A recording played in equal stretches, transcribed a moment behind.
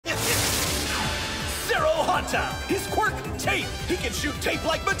Hanta. His quirk, tape. He can shoot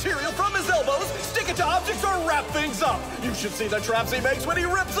tape-like material from his elbows, stick it to objects, or wrap things up. You should see the traps he makes when he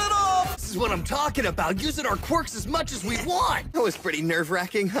rips it off. This is what I'm talking about, using our quirks as much as we want. That was pretty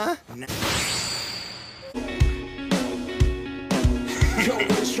nerve-wracking, huh?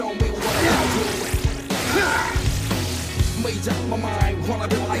 Show me what I do. Made up my mind, wanna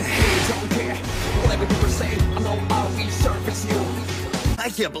be like you, don't care. Whatever people say, I know I'll resurface you. I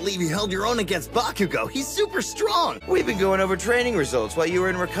can't believe you held your own against Bakugo. He's super strong. We've been going over training results while you were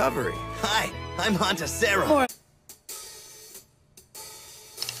in recovery. Hi, I'm Hanta Scenes.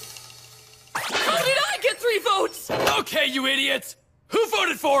 How did I get 3 votes? Okay, you idiots. Who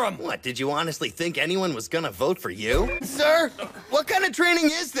voted for him? What, did you honestly think anyone was gonna vote for you? Sir, what kind of training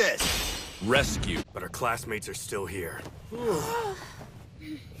is this? Rescue, but our classmates are still here.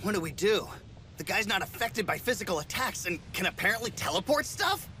 What do we do? The guy's not affected by physical attacks and can apparently teleport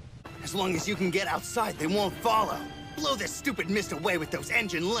stuff? As long as you can get outside, they won't follow. Blow this stupid mist away with those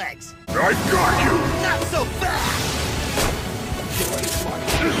engine legs. I got you! Not so fast!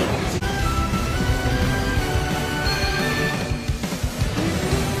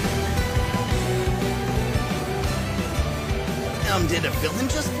 Did a villain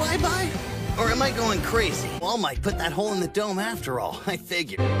just fly by? Or am I going crazy? All might put that hole in the dome after all, I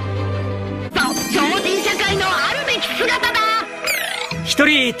figured.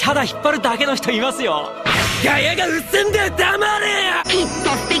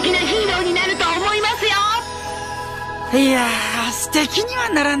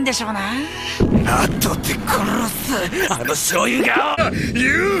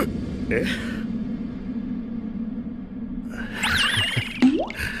 You?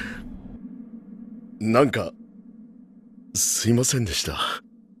 なんかすいませんでした。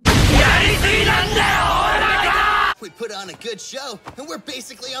 We put on a good show, and we're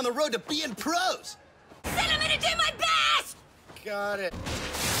basically on the road to being pros. Said I'm gonna do my best! Got it.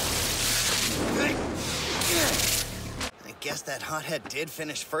 I guess that hothead did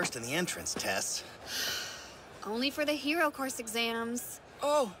finish first in the entrance tests. Only for the hero course exams.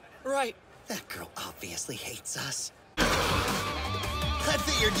 Oh, right. That girl obviously hates us. I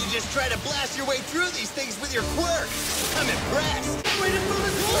figured you'd just try to blast your way through these things with your quirk. I'm impressed. Way to move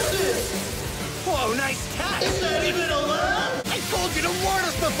his horses! Whoa, nice catch! Is that even allowed? I told you to warn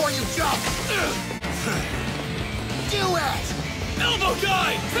us before you jump! Do it! Elbow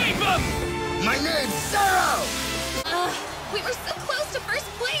guy! Tape him! My name's Sero! We were so close to first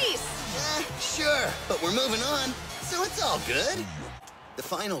place! Sure, but we're moving on, so it's all good. The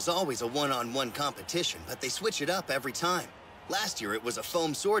final's always a one-on-one competition, but they switch it up every time. Last year, it was a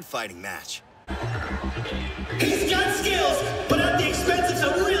foam sword fighting match. He's got skills, but at the expense of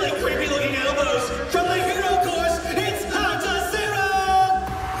some really creepy-looking elbows. From the hero course, it's Hanta Scenes!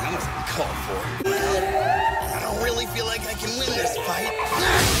 That wasn't called for. Well, I don't really feel like I can win this fight.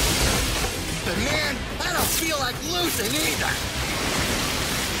 But man, I don't feel like losing either.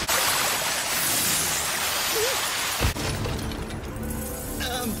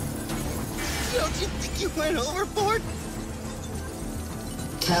 Don't you think you went overboard?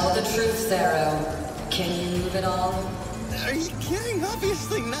 Tell the truth, Sero. Can you move at all? Are you kidding?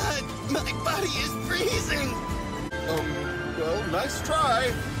 Obviously not. My body is freezing. Well, nice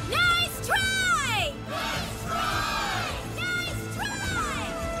try. Nice try! Nice try! Nice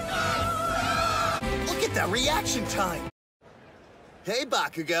try! Look at that reaction time. Hey,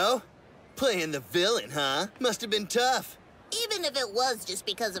 Bakugo. Playing the villain, huh? Must have been tough. Even if it was just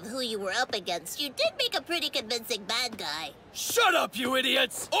because of who you were up against, you did make a pretty convincing bad guy. Shut up, you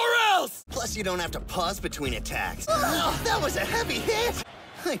idiots! Or else! Plus, you don't have to pause between attacks. Oh, that was a heavy hit!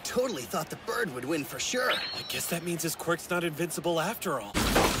 I totally thought the bird would win for sure. I guess that means his quirk's not invincible after all.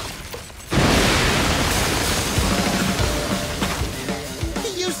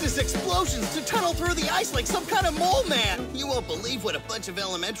 He used his explosions to tunnel through the ice like some kind of mole man. You won't believe what a bunch of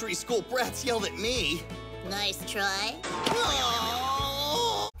elementary school brats yelled at me. Nice try.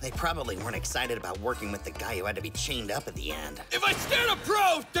 Oh. They probably weren't excited about working with the guy who had to be chained up at the end. If I stand a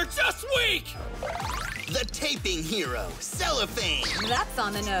pro, they're just weak! The taping hero, Cellophane. That's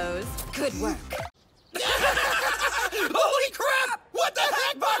on the nose. Good work. Holy crap! What the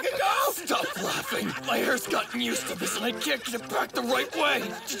heck, Bakugo? Stop laughing. My hair's gotten used to this and I can't get it back the right way.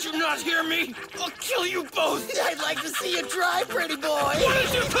 Did you not hear me? I'll kill you both. I'd like to see you try, pretty boy. What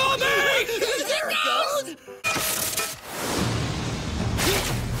did you call me? There it goes.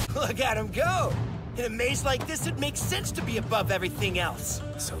 Look at him go! In a maze like this, it makes sense to be above everything else.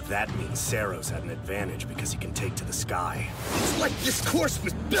 So that means Sero's had an advantage because he can take to the sky. It's like this course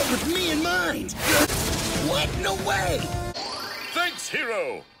was built with me in mind. What? No way! Thanks,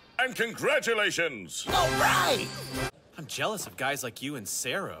 hero. And congratulations! All right! I'm jealous of guys like you and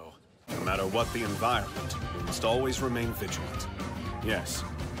Sero. No matter what the environment, we must always remain vigilant. Yes,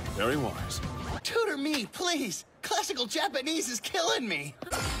 very wise. Tutor me, please. Classical Japanese is killing me.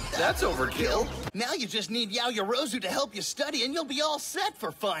 That's overkill. Now you just need Yaoyorozu to help you study and you'll be all set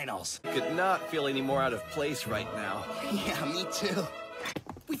for finals. Could not feel any more out of place right now. Yeah, me too.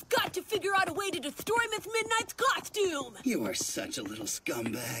 We've got to figure out a way to destroy Miss Midnight's costume! You are such a little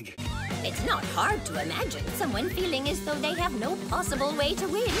scumbag. It's not hard to imagine someone feeling as though they have no possible way to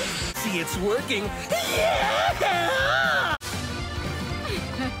win. See, it's working.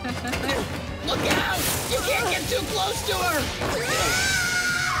 Look out! You can't get too close to her!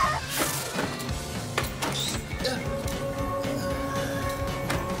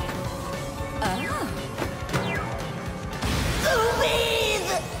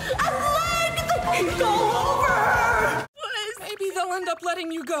 He's all over her! Maybe they'll end up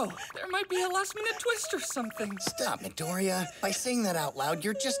letting you go. There might be a last-minute twist or something. Stop, Midoriya. By saying that out loud,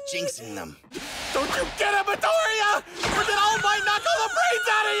 you're just jinxing them. Don't you get it, Midoriya! Or then All Might knock all the brains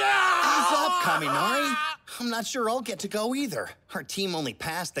out of you! Ease up, Kaminari. I'm not sure I'll get to go either. Our team only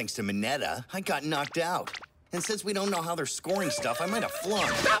passed thanks to Mineta. I got knocked out. And since we don't know how they're scoring stuff, I might have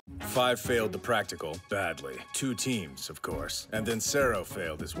flunked. 5 failed the practical, badly. 2 teams, of course. And then Sero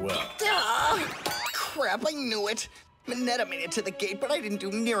failed as well. Crap, I knew it. Mineta made it to the gate, but I didn't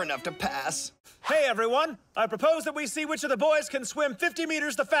do near enough to pass. Hey, everyone. I propose that we see which of the boys can swim 50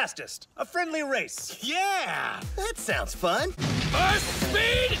 meters the fastest. A friendly race. Yeah! That sounds fun. Burst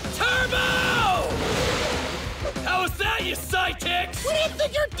Speed Turbo! How was that, you sidekicks? What do you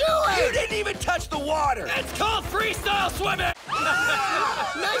think you're doing? You didn't even touch the water! It's called freestyle swimming!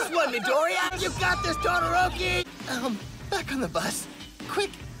 Nice one, Midoriya! You got this, Todoroki! Back on the bus. Quick,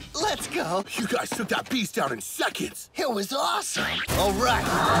 let's go. You guys took that beast out in seconds. It was awesome. All right,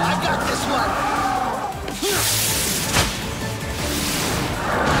 I got this one.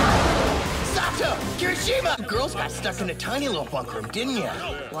 Sato, Kirishima! You girls got stuck in a tiny little bunk room, didn't you?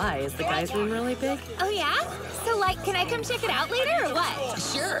 Why? Is the guy's room really big? Oh, yeah? So, like, can I come check it out later or what?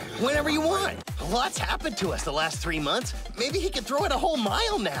 Sure, whenever you want. A lot's happened to us the last 3 months. Maybe he could throw it a whole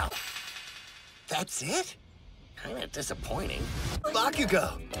mile now. That's it? Kinda disappointing.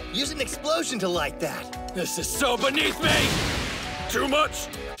 Bakugo, use an explosion to light that. This is so beneath me! Too much!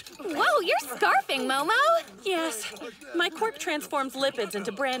 Whoa, you're scarfing, Momo! Yes. My quirk transforms lipids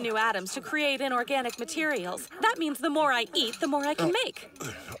into brand new atoms to create inorganic materials. That means the more I eat, the more I can make.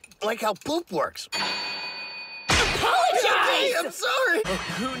 Like how poop works. Apologize! Hey, I'm sorry!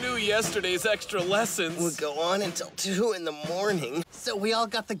 Who knew yesterday's extra lessons We'll go on until 2 in the morning. So we all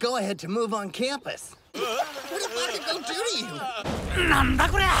got the go-ahead to move on campus. What did Bakugo do to you?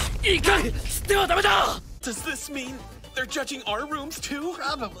 Does this mean they're judging our rooms too?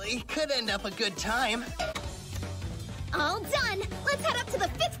 Probably. Could end up a good time. All done. Let's head up to the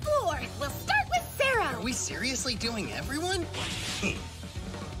 5th floor. We'll start with Sero. Are we seriously doing everyone?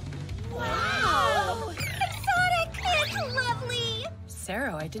 Wow! Exotic! It's lovely!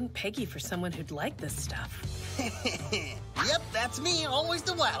 Sero, I didn't peg you for someone who'd like this stuff. Yep, that's me, always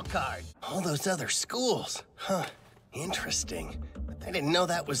the wild card. All those other schools. Huh, interesting. I didn't know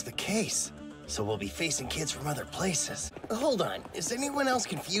that was the case. So we'll be facing kids from other places. Hold on, is anyone else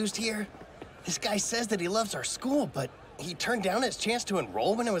confused here? This guy says that he loves our school, but he turned down his chance to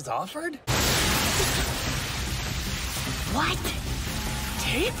enroll when it was offered? What?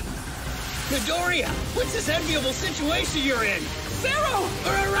 Tape? Midoriya, what's this enviable situation you're in? Sero!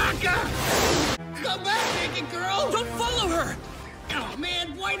 Uraraka! Come back, naked girl! Don't follow her! Oh,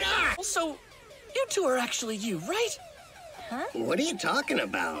 man, why not? Also, you two are actually you, right? What are you talking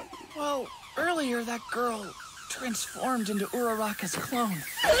about? Well, earlier that girl transformed into Uraraka's clone.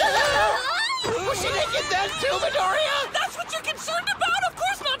 Was she naked then too, Midoriya? That's what you're concerned about? Of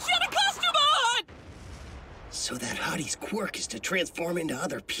course not! She had a costume on! So that hottie's quirk is to transform into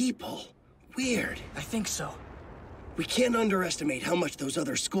other people. Weird. I think so. We can't underestimate how much those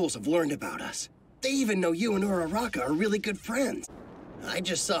other schools have learned about us. They even know you and Uraraka are really good friends. I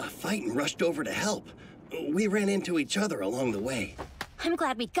just saw a fight and rushed over to help. We ran into each other along the way. I'm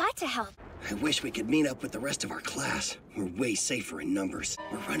glad we got to help. I wish we could meet up with the rest of our class. We're way safer in numbers.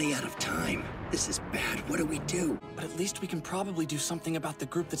 We're running out of time. This is bad. What do we do? But at least we can probably do something about the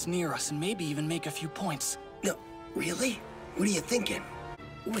group that's near us and maybe even make a few points. No, really? What are you thinking?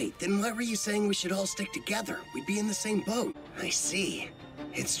 Wait, then why were you saying we should all stick together? We'd be in the same boat. I see.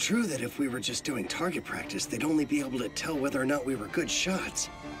 It's true that if we were just doing target practice, they'd only be able to tell whether or not we were good shots.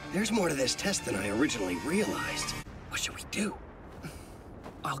 There's more to this test than I originally realized. What should we do?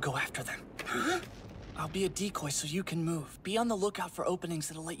 I'll go after them. Huh? I'll be a decoy so you can move. Be on the lookout for openings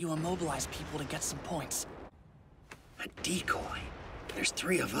that'll let you immobilize people to get some points. A decoy? There's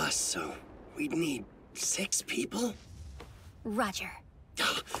 3 of us, so we'd need 6 people? Roger.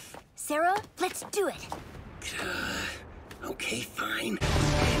 Sero, let's do it. Okay, fine.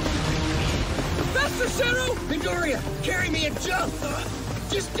 Faster, Sero! Midoriya, carry me and jump!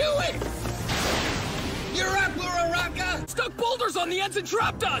 Just do it! You're up, Uraraka! Stuck boulders on the ends and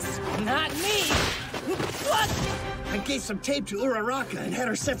trapped us! Not me! What? I gave some tape to Uraraka and had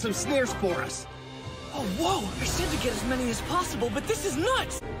her set some snares for us. Oh, whoa! I said to get as many as possible, but this is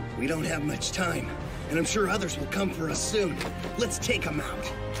nuts! We don't have much time, and I'm sure others will come for us soon. Let's take them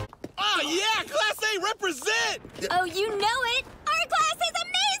out. Oh, yeah! Class A represent! Oh, you know it! Our class is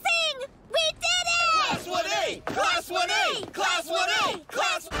amazing! We did it! Class 1A! Class 1A! Class 1A!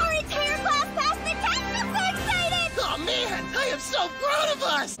 Class... Our entire class passed the test! I'm so excited! Oh, man! I am so proud of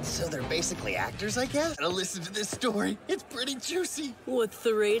us! So they're basically actors, I guess? Now listen to this story. It's pretty juicy. What's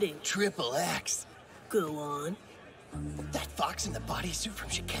the rating? XXX. Go on. That fox in the bodysuit from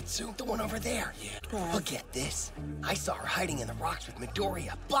Shiketsu, the one over there. Yeah. But get this. I saw her hiding in the rocks with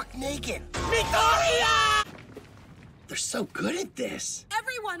Midoriya, buck naked. Midoriya! They're so good at this.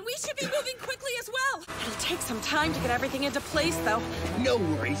 Everyone, we should be moving quickly as well. It'll take some time to get everything into place, though. No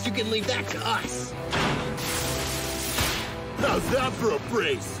worries, you can leave that to us. How's that for a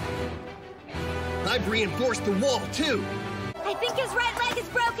brace? I've reinforced the wall, too. I think his right leg is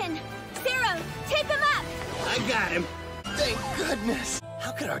broken. Sero, tip him up! I got him. Thank goodness.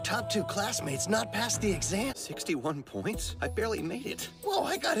 How could our top 2 classmates not pass the exam? 61 points? I barely made it. Whoa,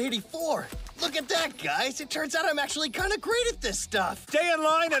 I got 84. Look at that, guys. It turns out I'm actually kind of great at this stuff. Stay in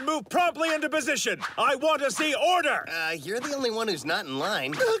line and move promptly into position. I want to see order. You're the only one who's not in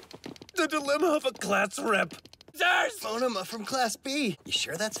line. The dilemma of a class rep. There's Phonema from Class B. You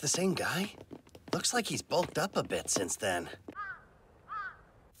sure that's the same guy? Looks like he's bulked up a bit since then.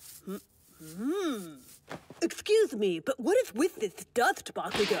 Excuse me, but what is with this dust,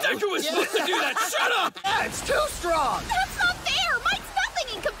 Bakugo? Deku was supposed to do that! Shut up! It's too strong! That's not fair! Mike's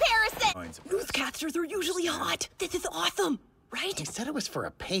nothing in comparison! Newscasters are usually hot. This is awesome, right? He said it was for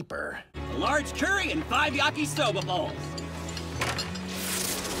a paper. A large curry and 5 yakisoba bowls.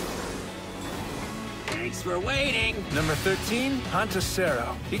 Thanks for waiting. Number 13, Hanta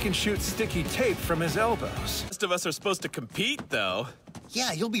Scenes. He can shoot sticky tape from his elbows. Most of us are supposed to compete, though.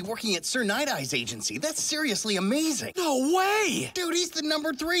 Yeah, you'll be working at Sir Night Eye's agency. That's seriously amazing. No way! Dude, he's the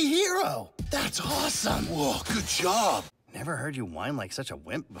number 3 hero. That's awesome. Whoa, good job. Never heard you whine like such a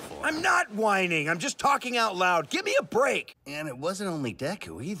wimp before. I'm not whining. I'm just talking out loud. Give me a break. And it wasn't only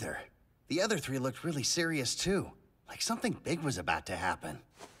Deku either. The other 3 looked really serious too. Like something big was about to happen.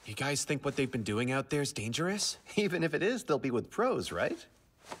 You guys think what they've been doing out there is dangerous? Even if it is, they'll be with pros, right?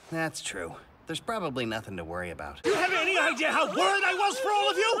 That's true. There's probably nothing to worry about. Do you have any idea how worried I was for all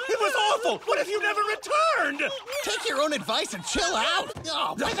of you? It was awful! What if you never returned? Take your own advice and chill out!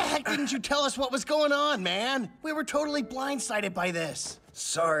 Oh, why the heck didn't you tell us what was going on, man? We were totally blindsided by this.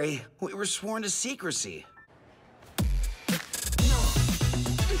 Sorry, we were sworn to secrecy. I'm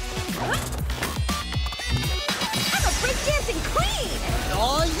a breakdancing queen!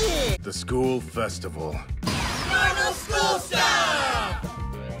 Oh, yeah! The school festival. Final school stuff!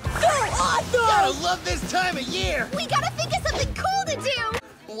 So awesome! Gotta love this time of year! We gotta think of something cool to do!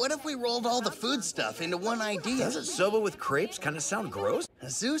 What if we rolled all the food stuff into one idea? Doesn't soba with crepes kind of sound gross? A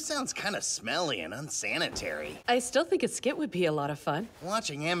zoo sounds kind of smelly and unsanitary. I still think a skit would be a lot of fun.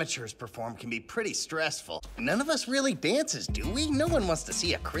 Watching amateurs perform can be pretty stressful. None of us really dances, do we? No one wants to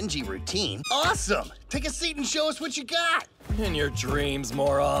see a cringy routine. Awesome! Take a seat and show us what you got! In your dreams,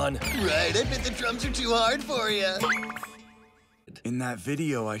 moron. Right, I bet the drums are too hard for you. In that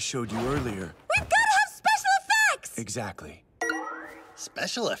video I showed you earlier. We've gotta have special effects! Exactly.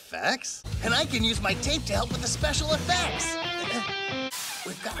 Special effects? And I can use my tape to help with the special effects!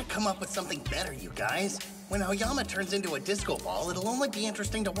 We've gotta come up with something better, you guys. When Aoyama turns into a disco ball, it'll only be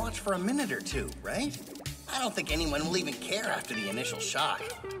interesting to watch for a minute or two, right? I don't think anyone will even care after the initial shock.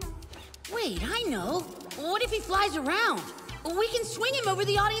 Wait, I know. What if he flies around? We can swing him over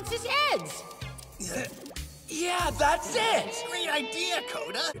the audience's heads. Yeah, that's it! Great idea,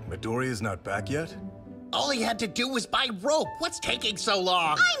 Koda! Midoriya's not back yet? All he had to do was buy rope. What's taking so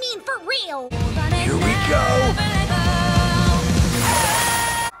long? I mean, for real! Here we go!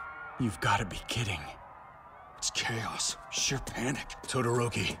 You've got to be kidding. It's chaos. Sheer panic.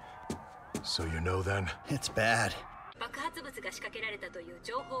 Todoroki. So you know then? It's bad. 爆発物が仕掛けられたという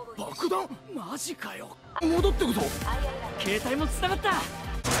情報を爆弾マジかよ戻ってくぞ携帯も繋がった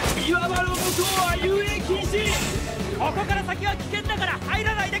岩場の向こうは遊泳禁止ここから先は危険だから入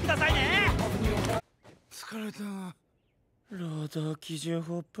らないでくださいね疲れた。労働基準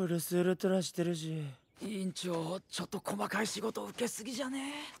法プルスウルトラしてるし。委員長、ちょっと細かい仕事受けすぎじゃ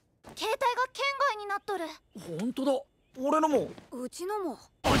ね？携帯が圏外になっとる。本当だ。俺のも。うちのも。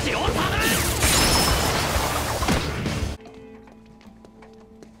おじおさ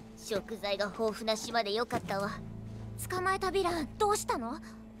食材が豊富な島でよかったわ。捕まえたヴィランどうしたの？あ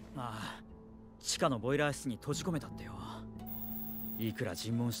あ、地下のボイラー室に閉じ込めたってよ。いくら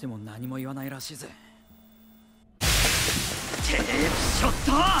尋問しても何も言わないらしいぜ。テープショッ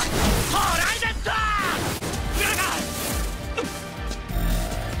ト。